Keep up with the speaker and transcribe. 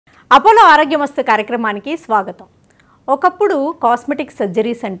Apollo ఆరోగ్యమస్తు కార్యక్రమానికి స్వాగతం. ఒకప్పుడు కాస్మెటిక్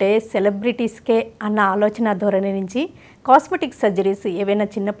సర్జరీస్ అంటే సెలబ్రిటీస్కే అన్న ఆలోచన ధోరణి నుంచి కాస్మెటిక్ సర్జరీస్ ఏవైనా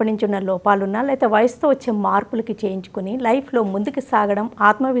చిన్నప్పటి నుంచి ఉన్న లోపాలున్నా లేదా వయసుతో వచ్చే మార్పులకి చేయించుకుని లైఫ్లో ముందుకు సాగడం,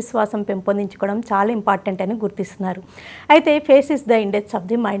 ఆత్మవిశ్వాసం పెంపొందించుకోవడం చాలా ఇంపార్టెంట్ అని గుర్తిస్తున్నారు. అయితే face is the index of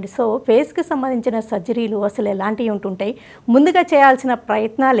the mind. So ఫేస్కి సంబంధించిన సర్జరీలు అసలు ఎలాంటివి ఉంటుంటాయి, ముందుగా చేయాల్సిన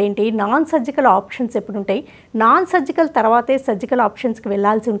ప్రయత్నాలు ఏంటి, నాన్ సర్జికల్ ఆప్షన్స్ ఎప్పుడు ఉంటాయి, నాన్ సర్జికల్ తర్వాతే సర్జికల్ ఆప్షన్స్కి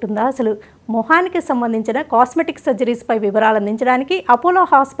వెళ్లాల్సి ఉంటుందా, అసలు మొహానికి సంబంధించిన కాస్మెటిక్ సర్జరీస్పై వివరాలు అందించడానికి అపోలో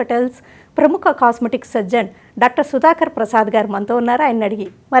హాస్పిటల్స్ ప్రముఖ cosmetic surgeon doctor Sudhakar Prasad గారు మనతో ఉన్నారు. ఆయన అడిగి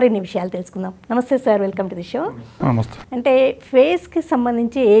మరిన్ని విషయాలు తెలుసుకుందాం. నమస్తే sir, welcome to the show. నమస్తే. అంటే ఫేస్కి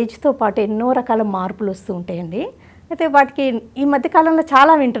సంబంధించి ఏజ్తో పాటు ఎన్నో రకాల మార్పులు వస్తూ ఉంటాయండి. అయితే వాటికి ఈ మధ్యకాలంలో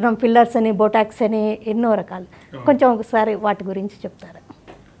చాలా వింటున్నాం, ఫిల్లర్స్ అని, బోటాక్స్ అని, ఎన్నో రకాలు. కొంచెం ఒకసారి వాటి గురించి చెప్తారా?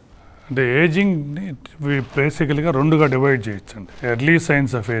 అంటే ఏజింగ్ని బేసికల్గా రెండుగా డివైడ్ చేయొచ్చండి. Early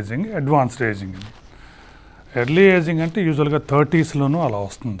science of ageing, advanced ageing అని. ఎర్లీ ఏజింగ్ అంటే యూజువల్గా 30sలోనూ అలా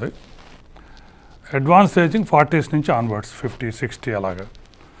వస్తుంది. అడ్వాన్స్డ్ ఏజింగ్ 40s నుంచి ఆన్వర్డ్స్, 50, 60 అలాగా.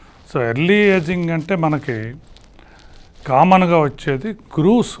 సో ఎర్లీ ఏజింగ్ అంటే మనకి కామన్గా వచ్చేది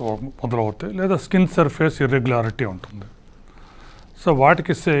గ్రూవ్స్ మొదలవుతాయి, లేదా స్కిన్ సర్ఫేస్ ఇర్రెగ్యులారిటీ ఉంటుంది. సో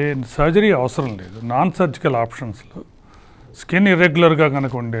వాటికి సర్జరీ అవసరం లేదు. నాన్ సర్జికల్ ఆప్షన్స్లో స్కిన్ ఇర్రెగ్యులర్గా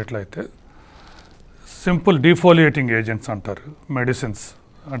కనుక ఉండేట్లయితే సింపుల్ డీఫోలియేటింగ్ ఏజెంట్స్ అంటారు, మెడిసిన్స్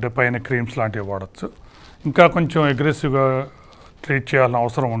అంటే పైన క్రీమ్స్ లాంటివి వాడచ్చు. ఇంకా కొంచెం అగ్రెసివ్గా ట్రీట్ చేయాల్సిన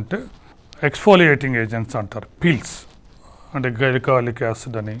అవసరం ఉంటే ఎక్స్ఫోలియేటింగ్ ఏజెంట్స్ అంటారు, పీల్స్ అంటే గైలికాలిక్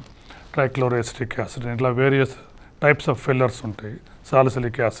యాసిడ్ అని, ట్రైక్లోరోఎసిటిక్ యాసిడ్ అని, ఇట్లా వేరియస్ టైప్స్ ఆఫ్ ఫిల్లర్స్ ఉంటాయి.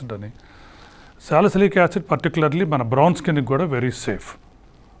 సాలిసిలిక్ యాసిడ్ అని. సాలిసిలిక్ యాసిడ్ పర్టికులర్లీ మన బ్రౌన్ స్కిన్కి కూడా వెరీ సేఫ్.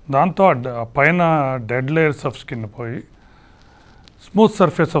 దాంతో పైన డెడ్ లేయర్స్ ఆఫ్ స్కిన్ పోయి స్మూత్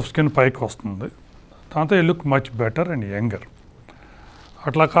సర్ఫేస్ ఆఫ్ స్కిన్ పైకి వస్తుంది. దాంతో you look much better and younger.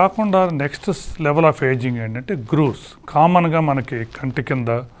 అట్లా కాకుండా నెక్స్ట్ లెవెల్ ఆఫ్ ఏజింగ్ ఏంటంటే గ్రూవ్స్. కామన్గా మనకి కంటి కింద,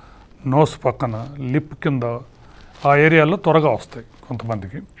 నోస్ పక్కన, లిప్ కింద ఆ ఏరియాలో త్వరగా వస్తాయి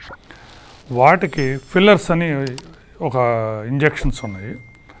కొంతమందికి. వాటికి ఫిల్లర్స్ అని ఒక ఇంజెక్షన్స్ ఉన్నాయి,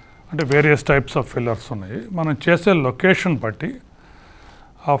 అంటే వేరియస్ టైప్స్ ఆఫ్ ఫిల్లర్స్ ఉన్నాయి. మనం చేసే లొకేషన్ బట్టి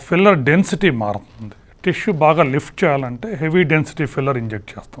ఆ ఫిల్లర్ డెన్సిటీ మారుతుంది. టిష్యూ బాగా లిఫ్ట్ చేయాలంటే హెవీ డెన్సిటీ ఫిల్లర్ ఇంజెక్ట్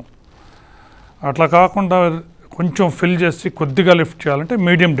చేస్తాం. అట్లా కాకుండా కొంచెం ఫిల్ చేసి కొద్దిగా లిఫ్ట్ చేయాలంటే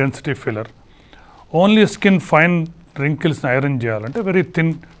medium density filler. Only skin fine రింకిల్స్ని iron చేయాలంటే very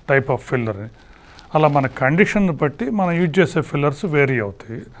thin type of filler. అలా మన కండిషన్ బట్టి మనం యూజ్ చేసే ఫిల్లర్స్ వేరీ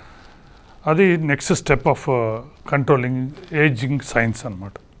అవుతాయి. అది next step of controlling ageing science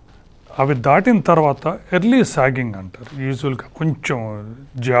అన్నమాట. అవి దాటిన తర్వాత ఎర్లీ సాగింగ్ అంటారు. యూజువల్గా కొంచెం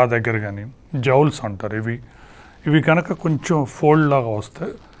జా దగ్గర కానీ జౌల్స్ అంటారు. ఇవి కనుక కొంచెం ఫోల్డ్ లాగా వస్తే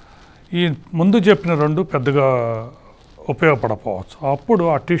ఈ ముందు చెప్పిన రెండు పెద్దగా ఉపయోగపడకపోవచ్చు. అప్పుడు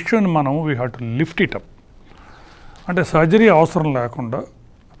ఆ టిష్యూని మనం we have to lift it up. అంటే సర్జరీ అవసరం లేకుండా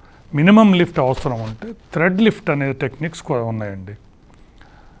మినిమం లిఫ్ట్ అవసరం ఉంటే థ్రెడ్ లిఫ్ట్ అనే టెక్నిక్స్ కూడా ఉన్నాయండి.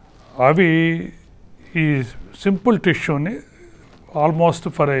 అవి ఈ simple టిష్యూని almost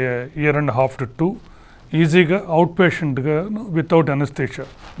for year and a half to 2 ఈజీగా అవుట్ పేషెంట్గా వితౌట్ అనెస్థీషియా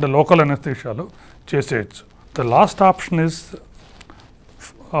అంటే లోకల్ అనెస్థీషియాలో చేసేయచ్చు. The last option is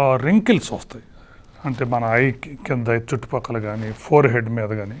wrinkles వస్తాయి, అంటే మన ఐ కింద చుట్టుపక్కల కానీ ఫోర్ హెడ్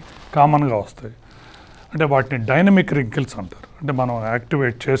మీద కానీ కామన్గా వస్తాయి. అంటే వాటిని డైనమిక్ రింకిల్స్ అంటారు. అంటే మనం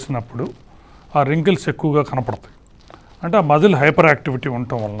యాక్టివేట్ చేసినప్పుడు ఆ రింకిల్స్ ఎక్కువగా కనపడతాయి. అంటే ఆ మజిల్ హైపర్ యాక్టివిటీ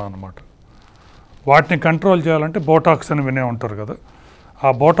ఉండటం వలన అనమాట. వాటిని కంట్రోల్ చేయాలంటే బోటాక్స్ అని వినే ఉంటారు కదా, ఆ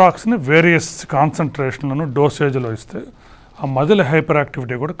బోటాక్స్ని వేరియస్ కాన్సన్ట్రేషన్లను డోసేజ్లో ఇస్తే ఆ మజిల్ హైపర్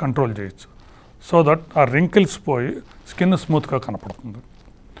యాక్టివిటీ కూడా కంట్రోల్ చేయొచ్చు. సో దట్ ఆ రింకిల్స్ పోయి స్కిన్ స్మూత్గా కనపడుతుంది.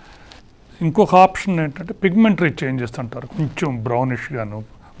 ఇంకొక ఆప్షన్ ఏంటంటే పిగ్మెంటరీ చేంజెస్ అంటారు. కొంచెం బ్రౌనిష్గాను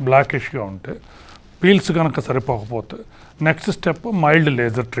బ్లాకిష్గా ఉంటే పీల్స్ కనుక సరిపోకపోతే next step mild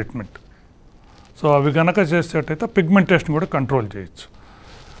laser treatment. So అవి కనుక చేసేటైతే పిగ్మెంటేషన్ కూడా కంట్రోల్ చేయొచ్చు.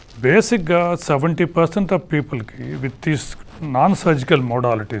 బేసిక్గా 70% ఆఫ్ పీపుల్కి with these non surgical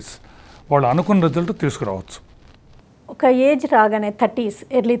modalities వాళ్ళు అనుకున్న రిజల్ట్ తీసుకురావచ్చు. ఒక ఏజ్ రాగానే 30s,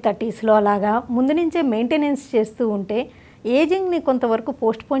 ఎర్లీ 30sలో అలాగా ముందు నుంచే మెయింటెనెన్స్ చేస్తూ ఉంటే ఏజింగ్ని కొంతవరకు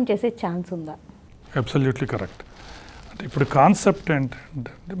పోస్ట్ పోన్ చేసే ఛాన్స్ ఉందా? Absolutely correct. అంటే ఇప్పుడు కాన్సెప్ట్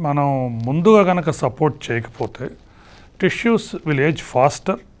ఏంటంటే మనం ముందుగా కనుక సపోర్ట్ చేయకపోతే tissues will age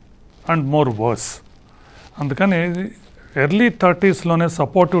faster and more verse. అందుకని ఎర్లీ 30sలోనే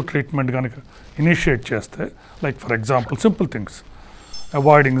సపోర్టివ్ ట్రీట్మెంట్ కనుక ఇనిషియేట్ చేస్తే, like for example simple things,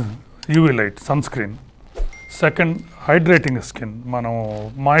 avoiding UV light, sun screen, second hydrating skin, మనం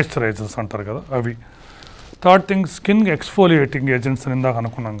మాయిశ్చరైజర్స్ అంటారు కదా అవి, third thing skin exfoliating agents అని ఇందాక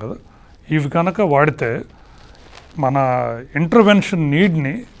అనుకున్నాం కదా, ఇవి కనుక వాడితే మన ఇంటర్వెన్షన్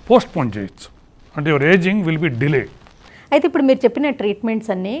నీడ్ని పోస్ట్పోన్ చేయొచ్చు. అంటే your ageing will be delay. అయితే ఇప్పుడు మీరు చెప్పిన ట్రీట్మెంట్స్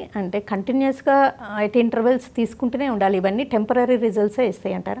అన్నీ అంటే కంటిన్యూస్గా ఎట్ ఇంటర్వెల్స్ తీసుకుంటూనే ఉండాలి, ఇవన్నీ టెంపరీ రిజల్ట్సే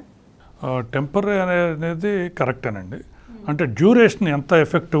ఇస్తాయి అంటారా? టెంపరీ అనేది కరెక్టేనండి. అంటే డ్యూరేషన్ ఎంత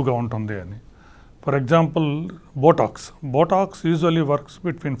ఎఫెక్టివ్గా ఉంటుంది అని. For example Botox usually works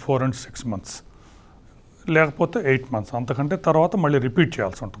between 4 and 6 months, లేకపోతే 8 months, అంతకంటే తర్వాత మళ్ళీ రిపీట్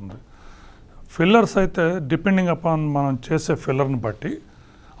చేయాల్సి ఉంటుంది. ఫిల్లర్స్ అయితే డిపెండింగ్ అపాన్ మనం చేసే ఫిల్లర్ని బట్టి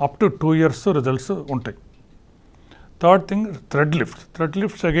అప్ టు 2 years రిజల్ట్స్ ఉంటాయి. Third thing thread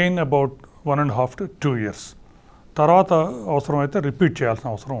lifts again about 1.5 to 2 years తర్వాత అవసరమైతే రిపీట్ చేయాల్సిన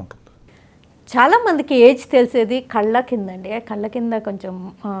అవసరం ఉంటుంది. చాలామందికి ఏజ్ తెలిసేది కళ్ళ కింద అండి, కళ్ళ కింద కొంచెం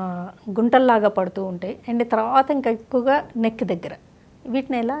గుంటల్లాగా పడుతూ ఉంటాయి అండ్ తర్వాత ఇంకా ఎక్కువగా నెక్ దగ్గర,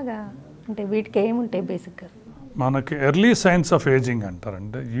 వీటిని ఎలాగా అంటే వీటికి ఏముంటాయి బేసిక్గా? మనకి ఎర్లీ సైన్స్ ఆఫ్ ఏజింగ్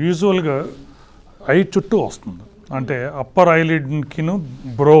అంటారంటే యూజువల్గా ఐ చుట్టూ వస్తుంది. అంటే అప్పర్ ఐలిడ్కిను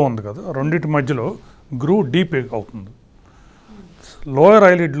బ్రో ఉంది కదా, రెండింటి మధ్యలో గ్రూ డీప్ అవుతుంది. లోయర్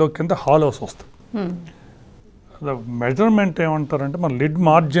ఐలిడ్లో కింద హాలోస్ వస్తాయి. మెజర్మెంట్ ఏమంటారంటే మన లిడ్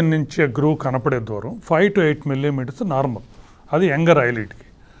మార్జిన్ నుంచి ఆ గ్రూ కనపడే దూరం 5 to 8 millimeters నార్మల్. అది యంగర్ ఐలిడ్కి.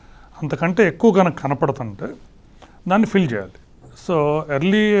 అంతకంటే ఎక్కువ కనుక కనపడుతుంటే దాన్ని ఫిల్ చేయాలి. సో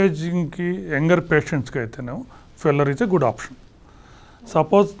ఎర్లీ ఏజింగ్కి యంగర్ పేషెంట్స్కి అయితేనే filler is a good option.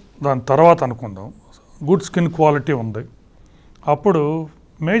 Suppose దాని తర్వాత అనుకుందాం గుడ్ స్కిన్ క్వాలిటీ ఉంది, అప్పుడు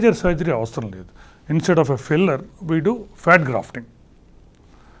మేజర్ సర్జరీ అవసరం లేదు. Instead of a filler we do fat grafting.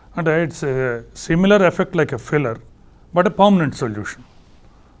 అంటే it's similar effect like a filler but a permanent solution.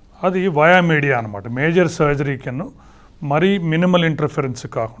 అది వయా మీడియా అనమాట. మేజర్ సర్జరీ కింద మరీ మినిమల్ ఇంటర్ఫరెన్స్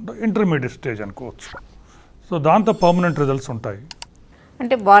కాకుండా ఇంటర్మీడియట్ స్టేజ్ అనుకోవచ్చు. సో దాంతో పర్మనెంట్ రిజల్ట్స్ ఉంటాయి.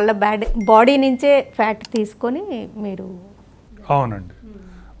 అంటే వాళ్ళ బాడీ నుంచే ఫ్యాట్ తీసుకొని మీరు? అవునండి,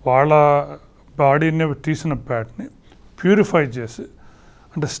 వాళ్ళ బాడీని తీసిన ఫ్యాట్ని ప్యూరిఫై చేసి,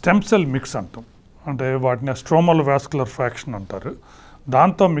 అంటే స్టెమ్ సెల్ మిక్స్ అంటాం, అంటే వాటిని స్ట్రోమల్ వాస్కులర్ ఫ్రాక్షన్ అంటారు,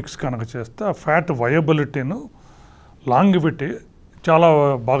 దాంతో మిక్స్ కనుక చేస్తే ఆ ఫ్యాట్ వయబిలిటీను లాంగివిటీ చాలా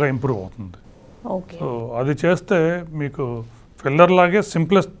బాగా ఇంప్రూవ్ అవుతుంది. సో అది చేస్తే మీకు ఫిల్లర్ లాగే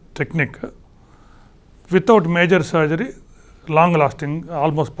simplest technique, without major surgery, long lasting,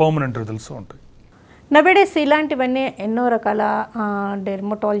 almost permanent results ఉంటాయి. నవేడేస్ ఇలాంటివన్నీ ఎన్నో రకాల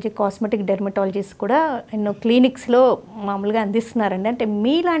కాస్మెటిక్ డెర్మటాలజిస్ట్ కూడా ఎన్నో క్లినిక్స్లో మామూలుగా అందిస్తున్నారండి. అంటే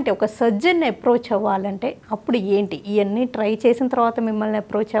మీలాంటి ఒక సర్జన్ అప్రోచ్ అవ్వాలంటే అప్పుడు ఏంటి, ఇవన్నీ ట్రై చేసిన తర్వాత మిమ్మల్ని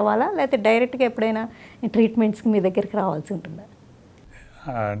అప్రోచ్ అవ్వాలా, లేకపోతే డైరెక్ట్గా ఎప్పుడైనా ట్రీట్మెంట్స్కి మీ దగ్గరికి రావాల్సి ఉంటుందా?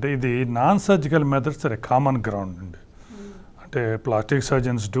 అంటే ఇది non surgical methods are a common ground అండి. అంటే plastic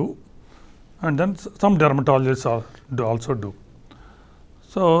surgeons do and then some dermatologist also do.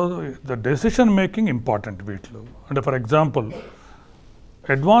 So the decision making important వీటిలో. అంటే ఫర్ ఎగ్జాంపుల్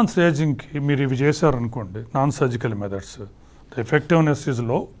అడ్వాన్స్ ఏజింగ్కి మీరు ఇవి చేశారనుకోండి, non surgical methods, the effectiveness is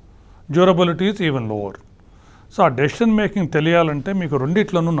low, durability is even lower. So ఆ decision making తెలియాలంటే మీకు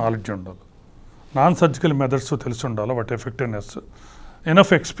రెండిట్లోనూ knowledge ఉండాలి. నాన్ సర్జికల్ మెథడ్స్ తెలిసి ఉండాలి, వాటి ఎఫెక్టివ్నెస్,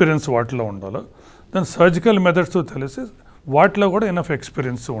 ఎనఫ్ ఎక్స్పీరియన్స్ వాటిలో ఉండాలి. దెన్ సర్జికల్ మెథడ్స్ తెలిసి వాటిలో కూడా ఎనఫ్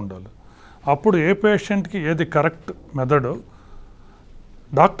ఎక్స్పీరియన్స్ ఉండాలి. అప్పుడు ఏ పేషెంట్కి ఏది కరెక్ట్ మెథడ్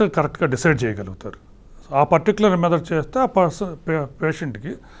డాక్టర్ కరెక్ట్గా డిసైడ్ చేయగలుగుతారు. ఆ పర్టికులర్ మెథడ్ చేస్తే ఆ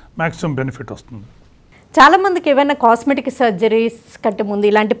పేషెంట్కి మ్యాక్సిమం బెనిఫిట్ వస్తుంది. చాలామందికి ఏమైనా కాస్మెటిక్ సర్జరీస్ కంటే ముందు,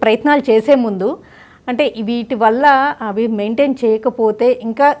 ఇలాంటి ప్రయత్నాలు చేసే ముందు, అంటే వీటి వల్ల అవి మెయింటైన్ చేయకపోతే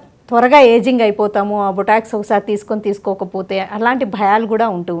ఇంకా త్వరగా ఏజింగ్ అయిపోతాము, ఆ బొటాక్స్ ఒకసారి తీసుకోకపోతే అలాంటి భయాలు కూడా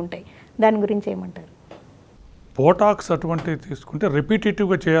ఉంటూ ఉంటాయి. దాని గురించి ఏమంటారు? బోటాక్స్ అటువంటివి తీసుకుంటే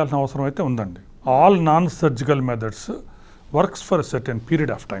రిపీటేటివ్గా చేయాల్సిన అవసరం అయితే ఉందండి. All non surgical methods works for certain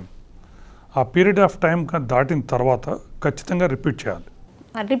period of time. ఆ పీరియడ్ ఆఫ్ టైం దాటిన తర్వాత ఖచ్చితంగా రిపీట్ చేయాలి.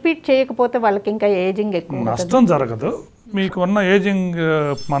 రిపీట్ చేయకపోతే వాళ్ళకి ఇంకా ఏజింగ్ ఎక్కువ నష్టం జరగదు, మీకు ఉన్న ఏజింగ్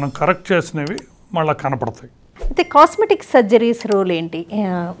మనం కరెక్ట్ చేసినవి మళ్ళీ కనపడతాయి. అయితే కాస్మెటిక్ సర్జరీస్ రోల్ ఏంటి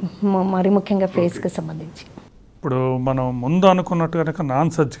మరి ముఖ్యంగా ఫేస్కి సంబంధించి? ఇప్పుడు మనం ముందు అనుకున్నట్టు కనుక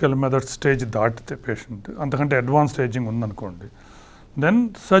నాన్ సర్జికల్ మెథడ్ స్టేజ్ దాటితే పేషెంట్ అంతకంటే అడ్వాన్స్డ్ ఏజింగ్ ఉందనుకోండి, then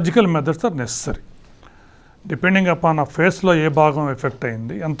surgical methods are necessary. Depending upon ఆ ఫేస్లో ఏ భాగం ఎఫెక్ట్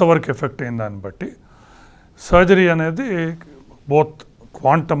అయింది, ఎంతవరకు ఎఫెక్ట్ అయింది దాన్ని బట్టి సర్జరీ అనేది బోత్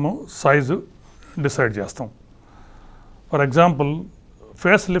క్వాంటము, సైజు డిసైడ్ చేస్తాం. For example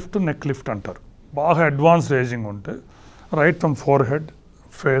face lift, neck lift అంటారు. బాగా అడ్వాన్స్డ్ ఏజింగ్ ఉంటే right from four head,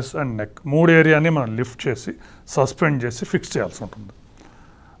 face and neck 3 ఏరియాని మనం లిఫ్ట్ చేసి సస్పెండ్ చేసి ఫిక్స్ చేయాల్సి ఉంటుంది.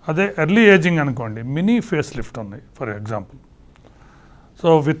 అదే ఎర్లీ ఏజింగ్ అనుకోండి, మినీ ఫేస్ లిఫ్ట్ ఉన్నాయి for example. So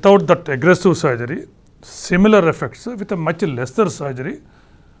without that aggressive surgery, similar effects with much lesser surgery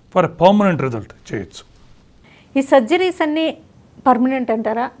for a permanent result చేయొచ్చు. ఈ సర్జరీస్ అన్నీ పర్మనెంట్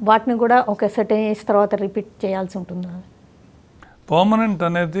అంటారా? వాటిని కూడా ఒక సర్టెన్ ఏజ్ తర్వాత రిపీట్ చేయాల్సి ఉంటుందా? పర్మనెంట్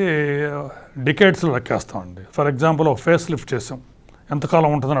అనేది డికేడ్స్లో లెక్కేస్తామండి. ఫర్ ఎగ్జాంపుల్ ఒక ఫేస్ లిఫ్ట్ చేసాం, ఎంతకాలం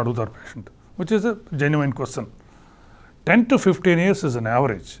ఉంటుందని అడుగుతారు patient, which is a genuine question. 10 to 15 years is an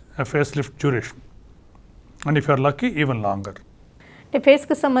average, a facelift duration. And if you are lucky, even longer. అంటే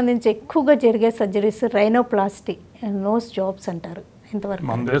ఫేస్కి సంబంధించి ఎక్కువగా జరిగే సర్జరీస్ రైనోప్లాస్టీ, నోస్ జాబ్స్ అంటారు. ఎంతవరకు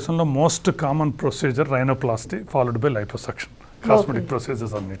మన దేశంలో most common procedure rhinoplasty followed by liposuction. Cosmetic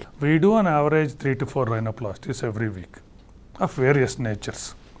procedures అన్నిటి. We do an average 3 to 4 rhinoplasties every week of various natures.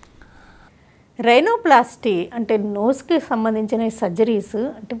 Rhinoplasty అంటే నోస్కి సంబంధించిన సర్జరీస్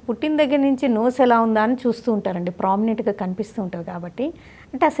అంటే పుట్టిన దగ్గర నుంచి నోస్ ఎలా ఉందా అని చూస్తూ ఉంటారండి, ప్రామినెంట్గా కనిపిస్తూ ఉంటుంది కాబట్టి.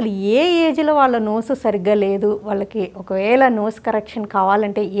 అంటే అసలు ఏ ఏజ్లో వాళ్ళ నోస్ సరిగ్గా లేదు, వాళ్ళకి ఒకవేళ నోస్ కరెక్షన్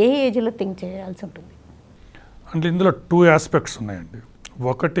కావాలంటే ఏ ఏజ్లో థింక్ చేయాల్సి ఉంటుంది? అంటే ఇందులో 2 ఆస్పెక్ట్స్ ఉన్నాయండి.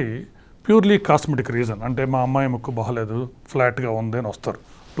 ఒకటి ప్యూర్లీ కాస్మెటిక్ రీజన్, అంటే మా అమ్మాయి ముక్కు బాగలేదు, ఫ్లాట్గా ఉంది అని వస్తారు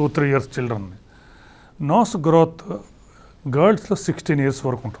 2-3 years చిల్డ్రన్ని. నోస్ గ్రోత్ గర్ల్స్లో 16 years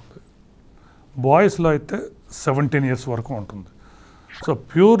వరకు ఉంటుంది, బాయ్స్లో అయితే 17 years వరకు ఉంటుంది. సో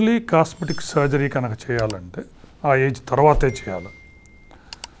ప్యూర్లీ కాస్మెటిక్ సర్జరీ కనుక చేయాలంటే ఆ ఏజ్ తర్వాతే చేయాలి.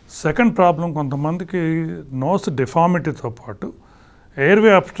 సెకండ్ ప్రాబ్లం, కొంతమందికి నోస్ డిఫార్మిటీతో పాటు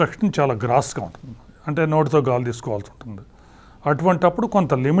ఎయిర్వే అబ్స్ట్రక్షన్ చాలా గ్రాస్గా ఉంటుంది, అంటే నోటితో గాలి తీసుకోవాల్సి ఉంటుంది. అటువంటప్పుడు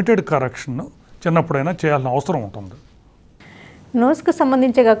కొంత లిమిటెడ్ కరెక్షన్ చిన్నప్పుడైనా చేయాల్సిన అవసరం ఉంటుంది. నోస్కి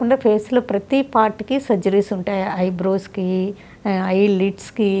సంబంధించే కాకుండా ఫేస్లో ప్రతి పార్ట్కి సర్జరీస్ ఉంటాయి. ఐబ్రోస్కి, ఐ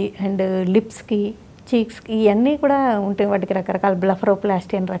లిడ్స్కి అండ్ లిప్స్కి, చీక్స్కి, ఇవన్నీ కూడా ఉంటాయి. వాటికి రకరకాల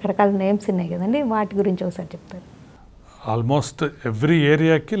బ్లెఫరోప్లాస్టీ అని రకరకాల నేమ్స్ ఉన్నాయి కదండి, వాటి గురించి ఒకసారి చెప్తారు. ఆల్మోస్ట్ ఎవ్రీ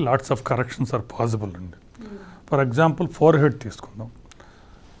ఏరియాకి lots of corrections are possible అండి. ఫర్ ఎగ్జాంపుల్ ఫోర్ హెడ్ తీసుకుందాం.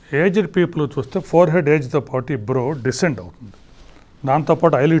 ఏజ్డ్ పీపుల్ చూస్తే ఫోర్ హెడ్ ఏజ్తో పాటు ఈ బ్రో డిసెండ్ అవుతుంది,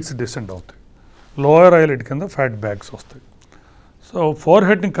 దాంతోపాటు ఐలిడ్స్ డిసెండ్ అవుతాయి, లోయర్ ఐలిడ్ కింద ఫ్యాట్ బ్యాగ్స్ వస్తాయి. సో ఫోర్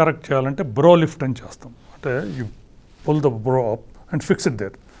హెడ్ని కరెక్ట్ చేయాలంటే బ్రో లిఫ్ట్ అని చేస్తాం, అంటే you pull the bro up and fix it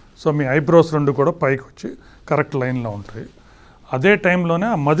there. So me eyebrows రెండు కూడా పైకి వచ్చి కరెక్ట్ లైన్లో ఉంటాయి. అదే టైంలోనే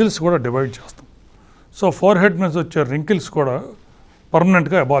ఆ మజిల్స్ కూడా డివైడ్ చేస్తాం. సో ఫోర్ హెడ్ మీద వచ్చే రింకిల్స్ కూడా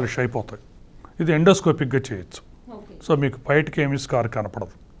పర్మనెంట్గా అబాలిష్ అయిపోతాయి. ఇది ఎండోస్కోపిక్గా చేయొచ్చు. సో మీకు బయటికి ఏమీ స్కార్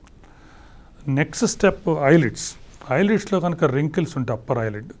కనపడదు. Next step eyelids. ఐలిడ్స్లో కనుక రింకిల్స్ ఉంటే అప్పర్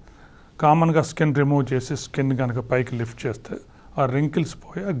ఐలిడ్ కామన్గా స్కిన్ రిమూవ్ చేసి స్కిన్ కనుక పైకి లిఫ్ట్ చేస్తే ఆ రింకిల్స్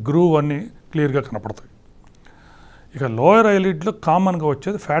పోయి ఆ గ్రూవ్ అన్నీ క్లియర్గా కనపడతాయి. ఇక లోయర్ ఐలిడ్లో కామన్గా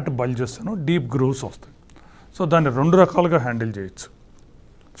వచ్చేది ఫ్యాట్ బల్జెస్ డీప్ గ్రూవ్స్ వస్తాయి. సో దాన్ని 2 రకాలుగా హ్యాండిల్ చేయొచ్చు.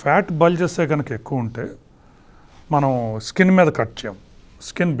 ఫ్యాట్ బల్జెస్సే కనుక ఎక్కువ ఉంటే మనం స్కిన్ మీద కట్ చేయం,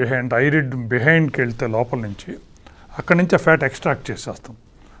 స్కిన్ బిహైండ్ ఐలిడ్ బిహైండ్కి వెళ్తే లోపల నుంచి అక్కడి నుంచి ఆ ఫ్యాట్ ఎక్స్ట్రాక్ట్ చేసేస్తాం.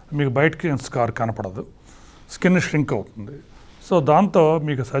 మీకు బయటికి స్కార్ కనపడదు, స్కిన్ ష్రింక్ అవుతుంది. సో దాంతో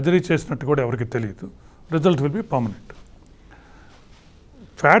మీకు సర్జరీ చేసినట్టు కూడా ఎవరికి తెలియదు, result will be permanent.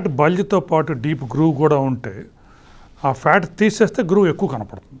 Fat బల్జ్తో పాటు డీప్ గ్రూవ్ కూడా ఉంటే ఆ ఫ్యాట్ తీసేస్తే గ్రూవ్ ఎక్కువ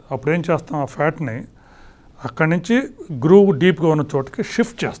కనపడుతుంది. అప్పుడు ఏం చేస్తాం, ఆ ఫ్యాట్ని అక్కడి నుంచి గ్రూవ్ డీప్గా ఉన్న చోటుకి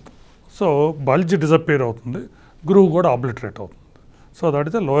షిఫ్ట్ చేస్తాం. సో బల్జ్ డిజపేర్ అవుతుంది, గ్రూవ్ కూడా ఆబ్లిటరేట్ అవుతుంది. So that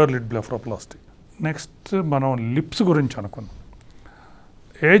is the lower lid బ్లెఫరోప్లాస్టీ. Next మనం లిప్స్ గురించి అనుకున్నాం.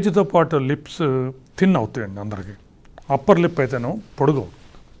 ఏజ్తో పాటు లిప్స్ థిన్ అవుతాయండి అందరికీ. అప్పర్ లిప్ అయితేనో పొడుగు అవుతుంది.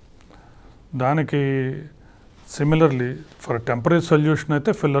 దానికి సిమిలర్లీ ఫర్ టెంపరీ సొల్యూషన్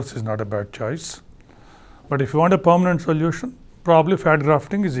అయితే fillers is not a bad choice. But if you want a permanent solution probably fat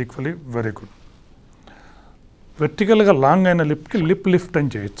grafting is equally very good. వెర్టికల్గా long అయిన లిప్కి లిప్ లిఫ్ట్ అని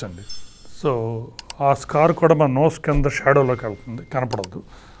చేయొచ్చండి. So ఆ స్కార్ కూడా మన నోస్ కింద షాడోలోకి వెళ్తుంది, కనపడదు.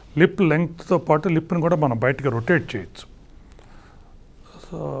 లిప్ లెంగ్త్తో పాటు లిప్ని కూడా మనం బయటికి రొటేట్ చేయొచ్చు.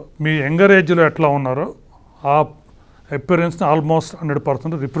 సో మీ యంగర్ ఏజ్లో ఎట్లా ఉన్నారో ఆ అపియరెన్స్ని ఆల్మోస్ట్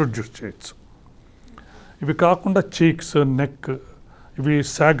 100% రిప్రొడ్యూస్ చేయొచ్చు. ఇవి కాకుండా చీక్స్, నెక్ ఇవి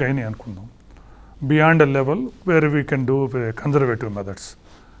సాగ్ అయినాయి అనుకుందాం, beyond a level where we can do conservative methods.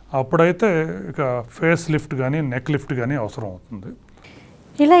 అప్పుడైతే ఇక ఫేస్ లిఫ్ట్ కానీ నెక్ లిఫ్ట్ కానీ అవసరం అవుతుంది.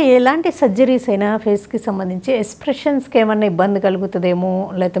 ఇలా ఎలాంటి సర్జరీస్ అయినా ఫేస్కి సంబంధించి ఎక్స్ప్రెషన్స్కి ఏమన్నా ఇబ్బంది కలుగుతుందేమో,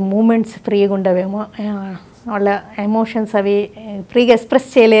 లేకపోతే మూమెంట్స్ ఫ్రీగా ఉండవేమో, వాళ్ళ ఎమోషన్స్ అవి ఫ్రీగా ఎక్స్ప్రెస్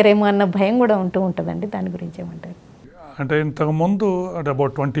చేయలేరేమో అన్న భయం కూడా ఉంటుందండి. దాని గురించి ఏమంటారు? అంటే ఇంతకుముందు అంటే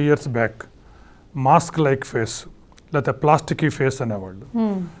about 20 years back mask like face లేకపోతే ప్లాస్టిక్ ఫేస్ అనేవాళ్ళు.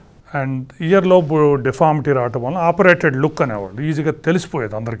 అండ్ ఇయర్లో డిఫార్మిటీ రావటం వల్ల ఆపరేటెడ్ లుక్ అనేవాళ్ళు, ఈజీగా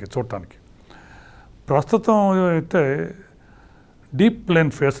తెలిసిపోయేది అందరికీ చూడటానికి. ప్రస్తుతం అయితే డీప్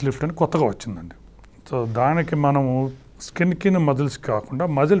ప్లేన్ ఫేస్ లిఫ్ట్ అని కొత్తగా వచ్చిందండి. సో దానికి మనము స్కిన్కి మజిల్స్ కాకుండా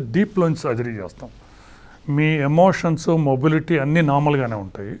మజిల్ డీప్లోంచి సర్జరీ చేస్తాం. మీ ఎమోషన్స్, మొబిలిటీ అన్నీ నార్మల్గానే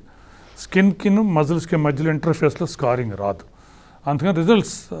ఉంటాయి. స్కిన్కి మజిల్స్కి మధ్యలో ఇంటర్ఫేస్లో స్కారింగ్ రాదు. అందుకని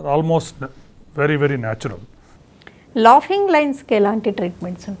results almost very very natural. Laughing లైన్స్కి ఎలాంటి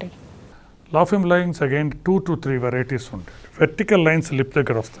ట్రీట్మెంట్స్ ఉంటాయి? Laughing lines again 2 to 3 varieties ఉంటాయి. వెర్టికల్ లైన్స్ లిప్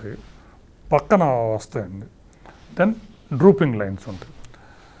దగ్గర వస్తాయి, పక్కన వస్తాయండి. దెన్ డ్రూపింగ్ లైన్స్ ఉంటాయి.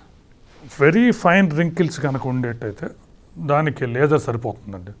 వెరీ ఫైన్ రింకిల్స్ కనుక ఉండేటైతే దానికి లేజర్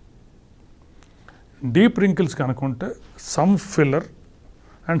సరిపోతుందండి. డీప్ రింకిల్స్ కనుక ఉంటే some filler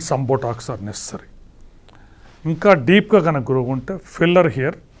and some Botox are necessary. ఇంకా డీప్గా కనుక గ్రో ఉంటే filler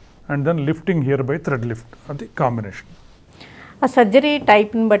here and then lifting here by thread lift, అది కాంబినేషన్. ఆ సర్జరీ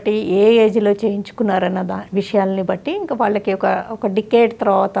టైప్ని బట్టి ఏ ఏజ్లో చేయించుకున్నారన్న విషయాల్ని బట్టి ఇంకా వాళ్ళకి ఒక డికేడ్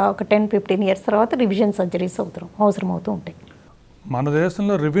తర్వాత ఒక 10-15 ఇయర్స్ తర్వాత రివిజన్ సర్జరీస్ అవసరం అవుతూ ఉంటాయి. మన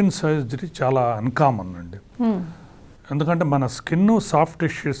దేశంలో రివిజన్ సర్జరీ చాలా అన్కామన్ అండి. ఎందుకంటే మన skin soft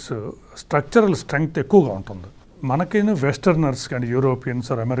tissues structural strength ఎక్కువగా ఉంటుంది. మనకి వెస్టర్నర్స్ కానీ యూరోపియన్స్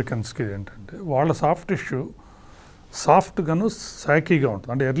ఆర్ అమెరికన్స్కి ఏంటంటే వాళ్ళ సాఫ్ట్ టిష్యూ సాఫ్ట్గాను సాకీగా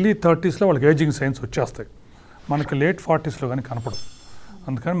ఉంటుంది. అంటే ఎర్లీ 30sలో వాళ్ళకి ఏజింగ్ సైన్స్ వచ్చేస్తాయి, మనకి లేట్ 40sలో కానీ కనపడదు.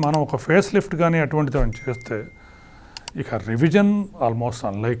 అందుకని మనం ఒక ఫేస్ లిఫ్ట్ కానీ అటువంటిది చేస్తే ఇక revision almost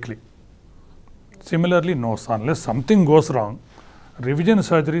unlikely. Similarly nose unless something goes wrong, revision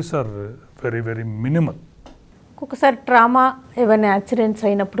surgeries are very very minimal. ఒక్కొక్కసారి ట్రామా ఏమైనా యాక్సిడెంట్స్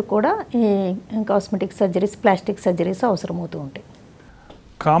అయినప్పుడు కూడా ఈ కాస్మెటిక్ సర్జరీస్, ప్లాస్టిక్ సర్జరీస్ అవసరమవుతూ ఉంటాయి.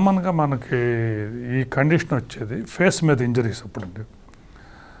 కామన్గా మనకి ఈ కండిషన్ వచ్చేది ఫేస్ మీద injuries అప్పుడండి.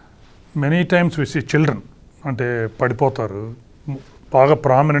 Many times we see children అంటే పడిపోతారు, బాగా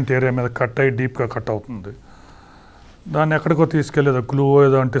ప్రామినెంట్ ఏరియా మీద కట్ అయ్యి డీప్గా కట్ అవుతుంది, దాన్ని ఎక్కడికో తీసుకెళ్ళేదో గ్లూ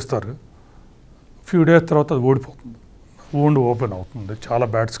ఏదో అంటిస్తారు, ఫ్యూ డేస్ తర్వాత అది ఓడిపోతుంది, వూండ్ ఓపెన్ అవుతుంది, చాలా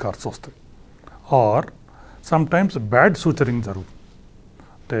బ్యాడ్ స్కార్స్ వస్తాయి. Are some times bad suturing జరుగుతుంది.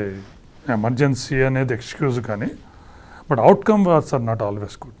 అంటే ఎమర్జెన్సీ అనేది ఎక్స్క్యూజ్ కానీ but outcome was are not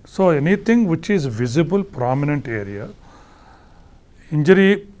always good. So anything which is visible prominent area, injury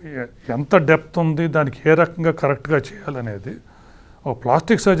ఎంత డెప్త్ ఉంది, దానికి ఏ రకంగా కరెక్ట్గా చేయాలనేది ఒక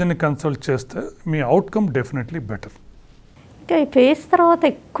ప్లాస్టిక్ సర్జన్ని కన్సల్ట్ చేస్తే మీ అవుట్కమ్ డెఫినెట్లీ బెటర్. ఇంకా ఈ ఫేస్ తర్వాత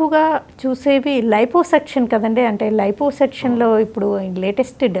ఎక్కువగా చూసేవి లైపోసెక్షన్ కదండి. అంటే లైపోసెక్షన్లో ఇప్పుడు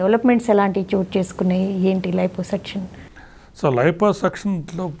లేటెస్ట్ డెవలప్మెంట్స్ ఎలాంటివి చోటు చేసుకున్నాయి, ఏంటి లైపోసెక్షన్? సో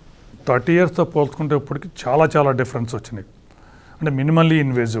లైపోసెక్షన్లో 30 yearsతో పోల్చుకుంటే ఇప్పటికి చాలా చాలా డిఫరెన్స్ వచ్చినాయి. అంటే మినిమల్లీ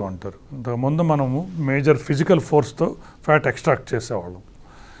ఇన్వేజివ్ అంటారు. ఇంతకుముందు మనము మేజర్ ఫిజికల్ ఫోర్స్తో ఫ్యాట్ ఎక్స్ట్రాక్ట్ చేసేవాళ్ళం.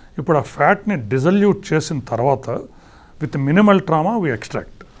 ఇప్పుడు ఆ ఫ్యాట్ని డిజల్యూట్ చేసిన తర్వాత with minimal trauma we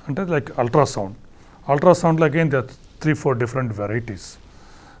extract. అంటే like ultrasound. అల్ట్రాసౌండ్లో again 3-4 different varieties.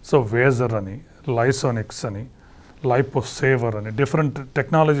 So వేజర్ అని, లైసోనిక్స్ అని, లైపోసేవర్ అని డిఫరెంట్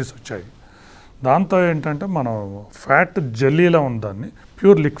టెక్నాలజీస్ వచ్చాయి. దాంతో ఏంటంటే మనం ఫ్యాట్ జెల్లీలో ఉన్నదాన్ని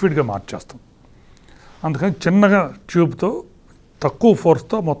ప్యూర్ లిక్విడ్గా మార్చేస్తాం. అందుకని చిన్నగా ట్యూబ్తో తక్కువ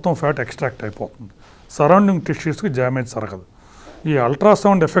ఫోర్స్తో మొత్తం ఫ్యాట్ ఎక్స్ట్రాక్ట్ అయిపోతుంది, సరౌండింగ్ టిష్యూస్కి డ్యామేజ్ జరగదు. ఈ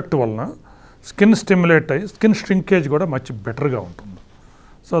అల్ట్రాసౌండ్ ఎఫెక్ట్ వలన స్కిన్ స్టిమ్యులేట్ అయ్యి స్కిన్ స్ట్రింకేజ్ కూడా మచ్ బెటర్గా ఉంటుంది.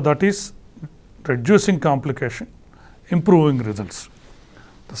 So that is reducing complication, improving results.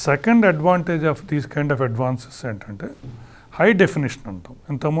 The second advantage of these kind of advances ఏంటంటే హై డెఫినేషన్ అంటాం.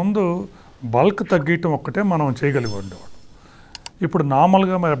 ఇంతకుముందు బల్క్ తగ్గటం ఒక్కటే మనం చేయగలిగి ఉండేవాడు. ఇప్పుడు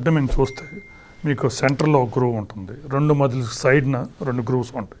నార్మల్గా మన అబ్డమిన్ చూస్తే మీకు సెంటర్లో ఒక గ్రూవ్ ఉంటుంది, 2 మధ్యలో సైడ్న 2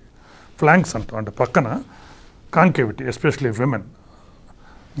 గ్రూవ్స్ ఉంటాయి, ఫ్లాంక్స్ అంటాం. అంటే పక్కన కాంకేవిటీ, ఎస్పెషలీ విమెన్.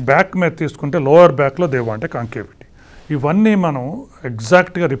 బ్యాక్ మీద తీసుకుంటే లోవర్ బ్యాక్లో దేవాంటే కాంకేవిటీ. ఇవన్నీ మనం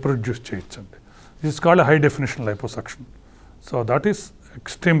ఎగ్జాక్ట్గా రిప్రొడ్యూస్ చేయొచ్చండి. This called high definition liposuction. So that is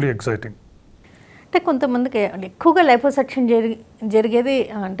extremely exciting. అంటే కొంతమందికి ఎక్కువగా లైపోసక్షన్ జరిగేది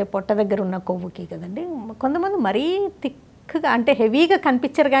అంటే పొట్ట దగ్గర ఉన్న కొవ్వుకి కదండి. కొంతమంది మరీ థిక్గా అంటే హెవీగా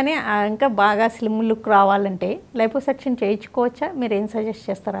కనిపించరు, కానీ ఇంకా బాగా స్లిమ్ లుక్ రావాలంటే లైపోసక్షన్ చేయించుకోవచ్చా? మీరు ఏం సజెస్ట్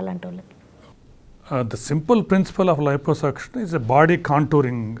చేస్తారు అలాంటి వాళ్ళకి? The simple principal of liposuction is a body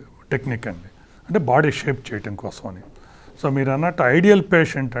contouring technique అండి. అంటే బాడీ షేప్ చేయటం కోసం అని. సో మీరు అన్నట్టు ఐడియల్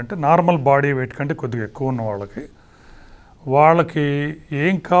పేషెంట్ అంటే నార్మల్ బాడీ వెయిట్ కంటే కొద్దిగా ఎక్కువ ఉన్న వాళ్ళకి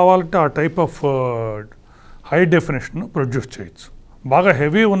ఏం కావాలంటే ఆ type of high definition produce చేయొచ్చు. బాగా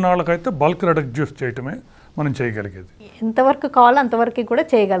హెవీ ఉన్న వాళ్ళకైతే బల్క్ రెడ్యూస్ చేయటమే మనం చేయగలిగేది. ఎంతవరకు కావాలో అంతవరకు కూడా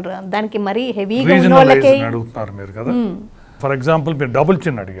చేయగలరు. దానికి మరీ హెవీగా అడుగుతున్నారు మీరు కదా. ఫర్ ఎగ్జాంపుల్ మీరు డబుల్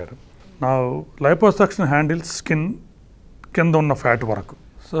చిన్ అడిగారు. నా లైపోసక్షన్ హ్యాండిల్స్ స్కిన్ కింద ఉన్న ఫ్యాట్ వరకు.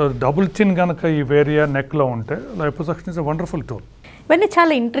 సో డబుల్ చిన్ కనుక ఈ ఏరియా నెక్లో ఉంటే liposuction is a wonderful tool. ఇవన్నీ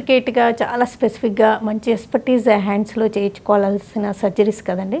చాలా ఇంట్రికేట్గా, చాలా స్పెసిఫిక్గా మంచి ఎక్స్పర్టీస్ హ్యాండ్స్లో చేయించుకోవాల్సిన సర్జరీస్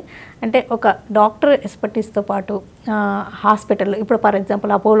కదండి. అంటే ఒక డాక్టర్ ఎక్స్పర్టీస్తో పాటు హాస్పిటల్లో ఇప్పుడు for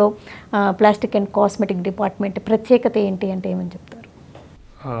example Apollo plastic and cosmetic department ప్రత్యేకత ఏంటి అంటే ఏమని చెప్తారు?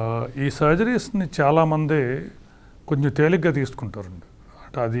 ఈ సర్జరీస్ని చాలామంది కొంచెం తేలిగ్గా తీసుకుంటారండి.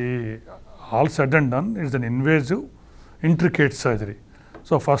 అంటే అది all said and done it's an invasive intricate surgery.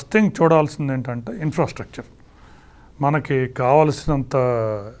 So first thing చూడాల్సింది ఏంటంటే ఇన్ఫ్రాస్ట్రక్చర్. మనకి కావలసినంత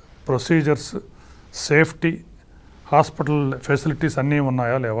ప్రొసీజర్స్, సేఫ్టీ, హాస్పిటల్ ఫెసిలిటీస్ అన్నీ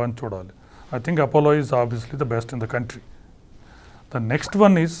ఉన్నాయా లేవా అని చూడాలి. I think Apollo is obviously the best in the country. The next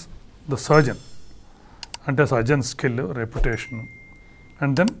one is the surgeon. And a surgeon's skill, reputation,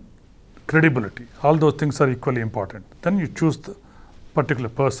 and then credibility. All those things are equally important. Then you choose the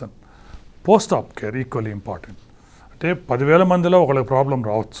particular person. Post-op care equally important. అంటే 10,000 మందిలో ఒకళ్ళకి problem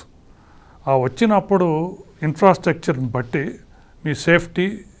రావచ్చు. ఆ వచ్చినప్పుడు ఇన్ఫ్రాస్ట్రక్చర్ని బట్టి మీ safety,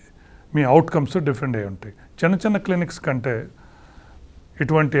 మీ outcomes different అయి ఉంటాయి. చిన్న చిన్న క్లినిక్స్ కంటే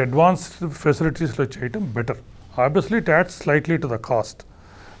ఇటువంటి అడ్వాన్స్డ్ ఫెసిలిటీస్లో చేయటం better. Obviously it adds slightly to the cost,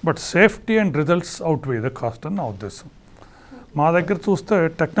 but safety and results అవుట్వే the cost అని నా ఉద్దేశం. మా దగ్గర చూస్తే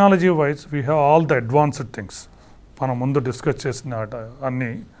technology wise we have all the advanced things. మనం ముందు డిస్కస్ చేసిన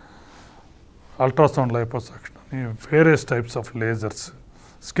అన్ని అల్ట్రాసౌండ్ లైపోసక్షన్ అని, various types of lasers,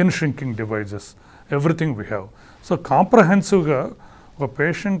 skin షింకింగ్ devices, everything we have. So కాంప్రహెన్సివ్గా ఒక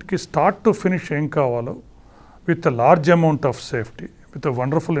పేషెంట్కి స్టార్ట్ టు ఫినిష్ ఏం కావాలో with a large amount of safety, with a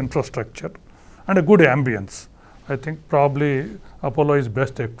wonderful infrastructure and a good ambience, I think probably Apollo is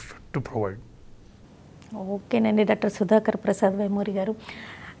best equipped to provide. ఓకేనండి doctor Sudhakar Prasad Vemuri గారు.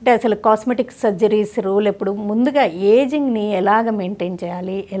 అంటే అసలు cosmetic surgeries role ఎప్పుడు ముందుగా ఏజింగ్ని ఎలాగ మెయింటైన్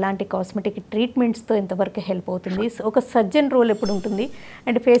చేయాలి, ఎలాంటి కాస్మెటిక్ ట్రీట్మెంట్స్తో ఎంతవరకు హెల్ప్ అవుతుంది, ఒక సర్జన్ రోల్ ఎప్పుడు ఉంటుంది,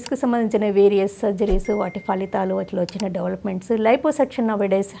 అండ్ ఫేస్కి సంబంధించిన వేరియస్ సర్జరీస్, వాటి ఫలితాలు, వాటిలో వచ్చిన డెవలప్మెంట్స్, లైపోసెక్షన్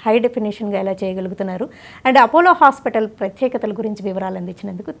నౌడేస్ హై డెఫినేషన్గా ఎలా చేయగలుగుతున్నారు, అండ్ అపోలో హాస్పిటల్ ప్రత్యేకతల గురించి వివరాలు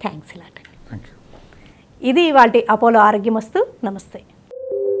అందించినందుకు థ్యాంక్స్ ఇలాంటి. Thank you. ఇది వాటి అపోలో ఆరోగ్యమస్తు. నమస్తే.